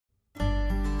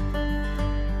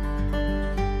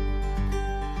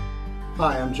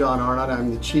Hi, I'm John Arnott.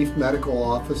 I'm the Chief Medical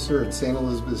Officer at St.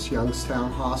 Elizabeth's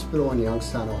Youngstown Hospital in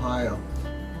Youngstown, Ohio.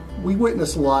 We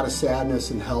witness a lot of sadness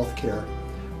in healthcare.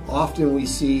 Often we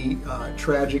see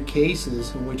tragic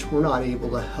cases in which we're not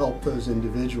able to help those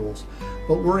individuals,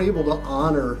 but we're able to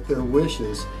honor their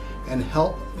wishes and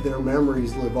help their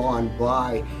memories live on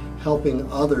by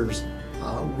helping others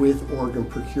with organ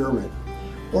procurement.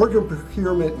 Organ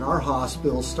procurement in our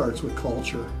hospital starts with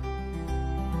culture.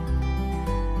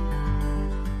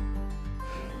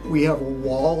 We have a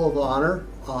wall of honor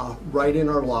right in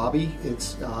our lobby.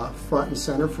 It's front and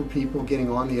center for people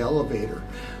getting on the elevator.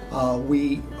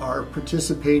 We are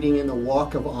participating in the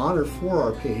walk of honor for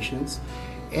our patients,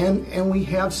 and we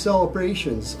have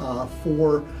celebrations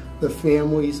for the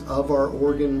families of our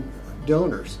organ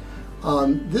donors.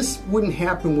 This wouldn't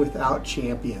happen without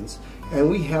champions, and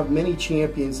we have many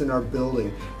champions in our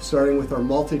building, starting with our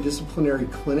multidisciplinary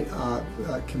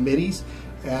committees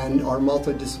and our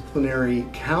multidisciplinary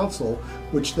council,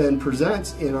 which then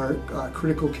presents in our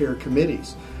critical care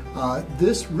committees.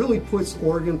 This really puts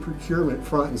organ procurement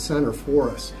front and center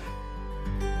for us.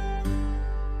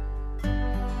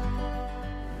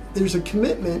 There's a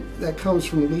commitment that comes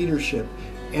from leadership,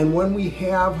 and when we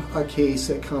have a case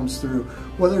that comes through,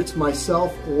 whether it's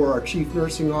myself or our chief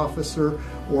nursing officer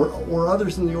or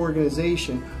others in the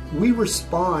organization, we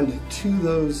respond to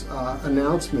those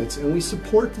announcements, and we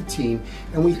support the team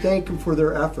and we thank them for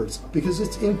their efforts, because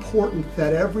it's important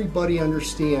that everybody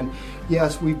understand,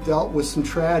 yes, we've dealt with some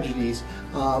tragedies,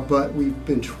 but we've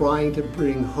been trying to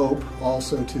bring hope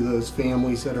also to those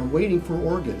families that are waiting for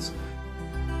organs.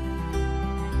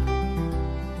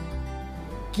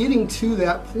 Getting to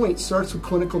that point starts with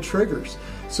clinical triggers.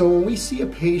 So when we see a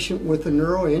patient with a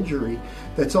neuroinjury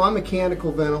that's on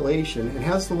mechanical ventilation and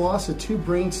has the loss of 2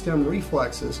 brainstem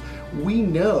reflexes, we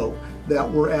know that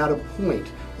we're at a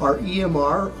point. Our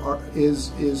EMR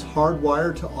is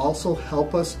hardwired to also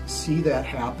help us see that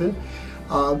happen.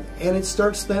 And it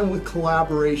starts then with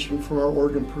collaboration from our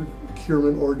organ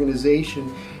procurement organization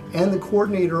and the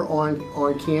coordinator on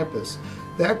campus.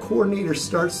 That coordinator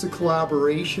starts the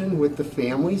collaboration with the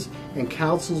families and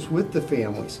counsels with the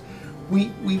families.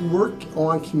 We work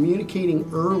on communicating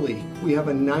early. We have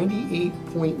a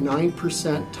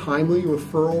 98.9% timely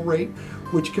referral rate,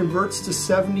 which converts to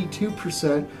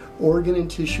 72% organ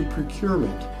and tissue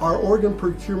procurement. Our organ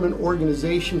procurement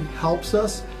organization helps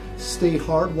us stay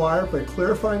hardwired by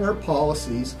clarifying our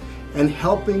policies and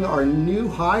helping our new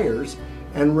hires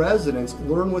and residents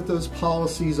learn what those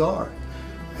policies are.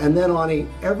 And then on a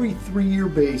every 3-year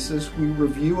basis, we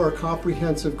review our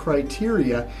comprehensive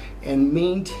criteria and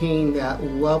maintain that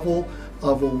level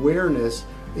of awareness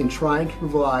in trying to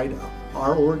provide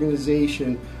our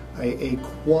organization a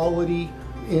quality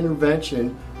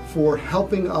intervention for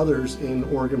helping others in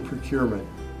organ procurement.